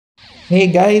Hey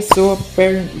guys, so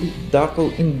apparently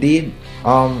Dawko indeed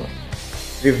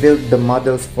revealed the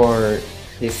models for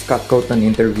his Scott Cawthon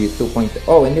interview 2.0,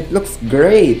 and it looks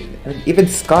great. And even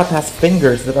Scott has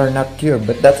fingers that are not cube,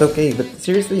 but that's okay. But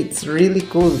seriously, it's really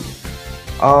cool.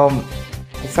 Um,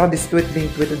 I saw this tweet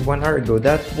being tweeted 1 hour ago.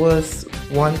 That was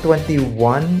 1:21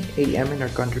 a.m. in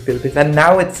our country, Philippines, and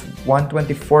now it's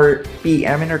 1:24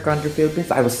 p.m. in our country,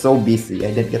 Philippines. I was so busy,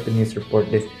 I didn't get the news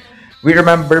report this. We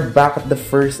remember back at the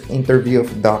first interview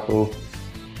of Dawko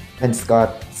and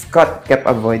Scott. Scott kept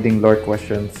avoiding lore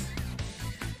questions.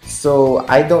 So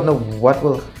I don't know what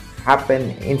will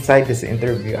happen inside this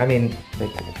interview. I mean,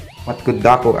 like, what could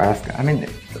Dawko ask? I mean,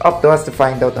 it's up to us to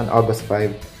find out on August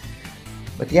 5.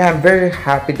 But yeah, I'm very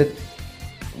happy that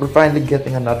we're finally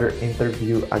getting another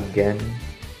interview again.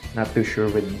 Not too sure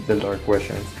with the lore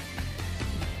questions.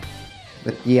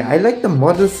 But yeah, I like the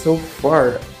models so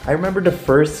far. I remember the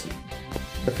first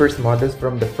models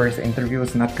from the first interview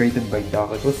was not created by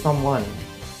Dawko. It was someone.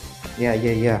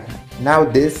 Yeah. Now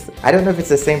this, I don't know if it's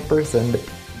the same person, but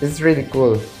this is really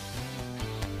cool.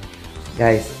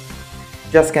 Guys,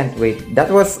 just can't wait. That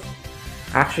was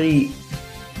actually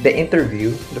the interview.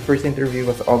 The first interview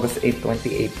was August 8,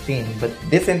 2018. But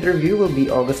this interview will be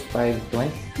August 5,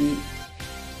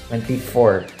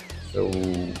 2024. So,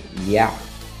 yeah.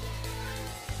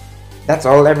 That's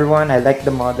all, everyone. I like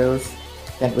the models.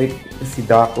 Can't wait to see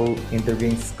Dawko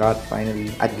interviewing Scott finally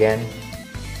again.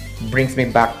 Brings me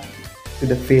back to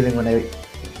the feeling when I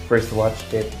first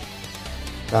watched it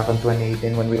back in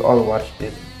 2018 when we all watched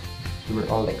it. We were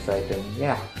all excited.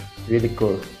 Yeah, really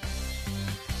cool.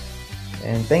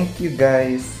 And thank you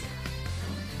guys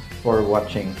for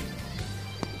watching.